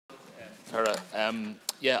Cara.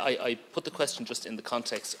 Yeah, I put the question just in the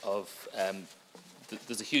context of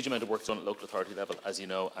there's a huge amount of work done at local authority level, as you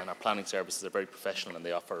know, and our planning services are very professional and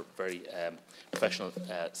they offer very professional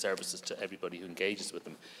services to everybody who engages with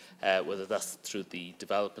them, whether that's through the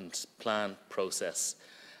development plan process.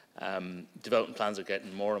 Development plans are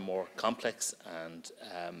getting more and more complex, and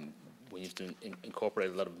we need to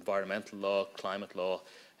incorporate a lot of environmental law, climate law.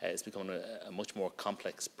 It's becoming a much more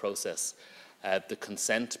complex process. The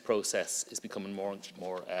consent process is becoming more and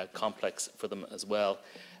more complex for them as well,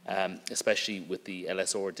 especially with the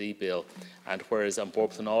LSRD bill. And whereas An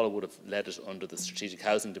Bord Pleanála would have led it under the strategic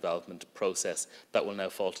housing development process, that will now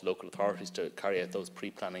fall to local authorities to carry out those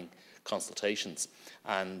pre-planning consultations.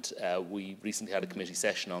 And we recently had a committee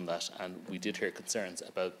session on that, and we did hear concerns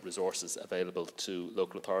about resources available to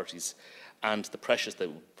local authorities and the pressures they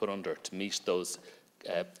would put under to meet those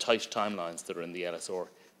tight timelines that are in the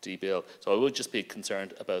LSRD bill. So I would just be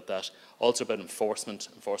concerned about that. Also about enforcement.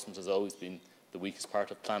 Enforcement has always been the weakest part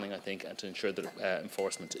of planning, I think, and to ensure that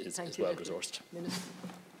enforcement is well resourced.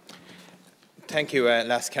 Thank you,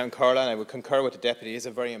 Last Count Corla. I would concur with the Deputy. It is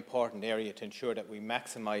a very important area to ensure that we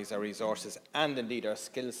maximise our resources and indeed our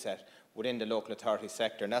skill set within the local authority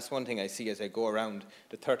sector. And that's one thing I see as I go around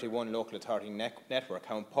the 31 local authority network,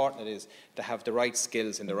 how important it is to have the right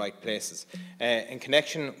skills in the right places. In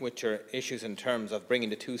connection with your issues in terms of bringing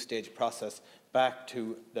the two-stage process back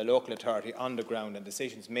to the local authority on the ground and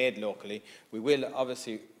decisions made locally, we will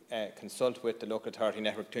obviously consult with the local authority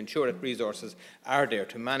network to ensure that resources are there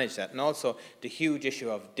to manage that. And also the huge issue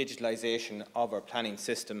of digitalisation of our planning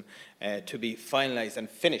system to be finalised and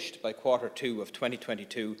finished by Q2 of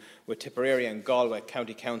 2022, with Tipperary and Galway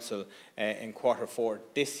County Council in Q4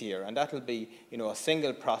 this year. And that will be, a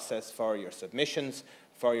single process for your submissions,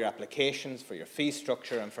 for your applications, for your fee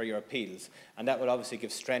structure and for your appeals. And that will obviously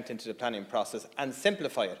give strength into the planning process and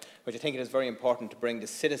simplify it, which I think it is very important to bring the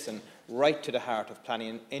citizen right to the heart of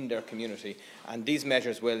planning in their community. And these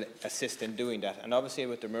measures will assist in doing that. And obviously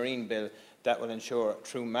with the Marine Bill, that will ensure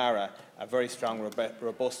through MARA a very strong,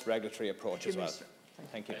 robust regulatory approach as well.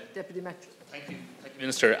 Thank you. Deputy Matthew. Thank you,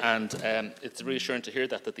 Minister. And it's reassuring to hear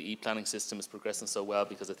that the e-planning system is progressing so well,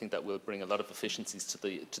 because I think that will bring a lot of efficiencies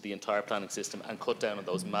to the entire planning system and cut down on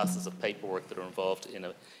those masses of paperwork that are involved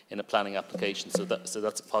in a planning application. So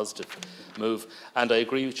that's a positive move. And I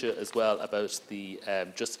agree with you as well about the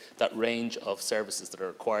just that range of services that are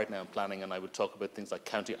required now in planning. And I would talk about things like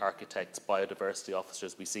county architects, biodiversity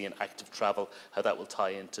officers. We see in active travel how that will tie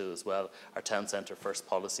into as well our town centre first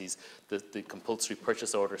policies, the compulsory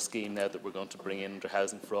purchase order scheme now that we're going to bring in under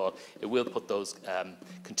housing for all. It will put those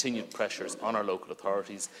continued pressures on our local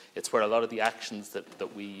authorities. It's where a lot of the actions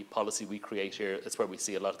policy we create here, it's where we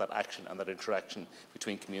see a lot of that action and that interaction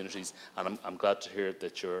between communities. And I'm glad to hear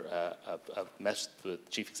that you're have met with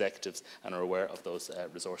chief executives and are aware of those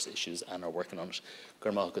resource issues and are working on it.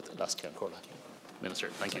 Minister,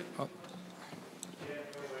 thank you. I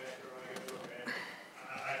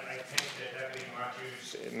think that Deputy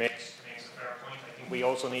Matthews makes a fair point. I think we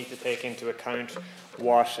also need to take into account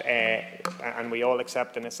what, and we all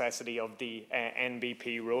accept the necessity of the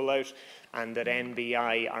NBP rollout, and that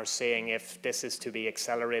NBI are saying if this is to be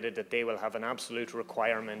accelerated, that they will have an absolute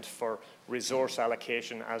requirement for resource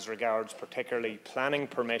allocation as regards particularly planning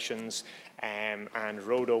permissions and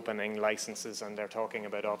road opening licences, and they're talking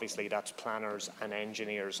about obviously that's planners and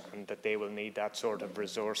engineers, and that they will need that sort of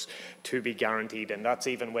resource to be guaranteed. And that's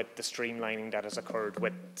even with the streamlining that has occurred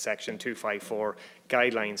with Section 254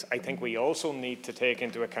 guidelines. I think we also need to take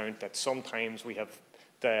into account that sometimes we have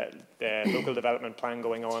the local development plan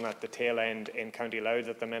going on at the tail end in County Louth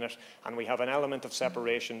at the minute, and we have an element of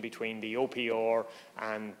separation between the OPR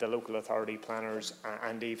and the local authority planners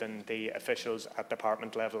and even the officials at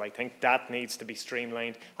department level. I think that needs to be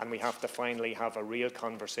streamlined, and we have to finally have a real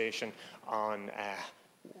conversation on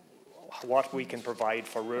what we can provide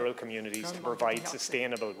for rural communities, to provide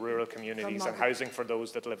sustainable rural communities and housing for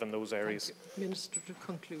those that live in those areas. Minister, to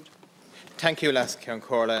conclude. Thank you, Last Count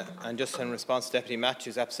Corla. And just in response to Deputy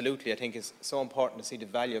Matthews, absolutely, I think it's so important to see the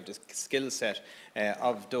value of the skill set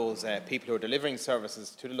of those people who are delivering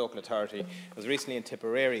services to the local authority. I was recently in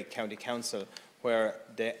Tipperary County Council, where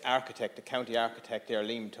the county architect there,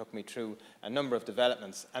 Liam, took me through a number of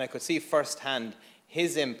developments, and I could see firsthand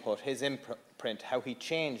his input, his imprint, how he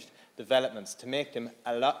changed developments to make them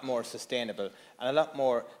a lot more sustainable and a lot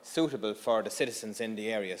more suitable for the citizens in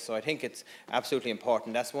the area. So I think it's absolutely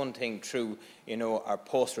important. That's one thing through, you know, our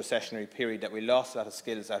post-recessionary period, that we lost a lot of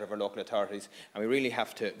skills out of our local authorities, and we really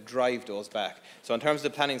have to drive those back. So in terms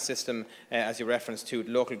of the planning system, as you referenced to,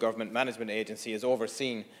 the Local Government Management Agency is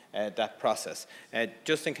overseeing that process.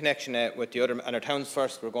 Just in connection with the other, and our Towns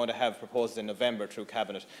First, we're going to have proposals in November through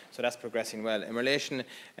Cabinet, so that's progressing well. In relation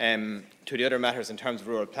to the other matters in terms of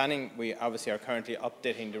rural planning, we obviously are currently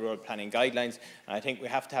updating the rural planning guidelines, and I think we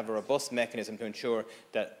have to have a robust mechanism to ensure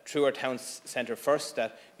that through our Town Centre First,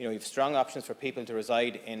 that, you know, you have strong options for people to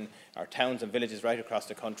reside in our towns and villages right across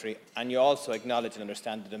the country, and you also acknowledge and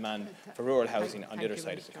understand the demand for rural housing on the other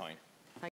side of the coin.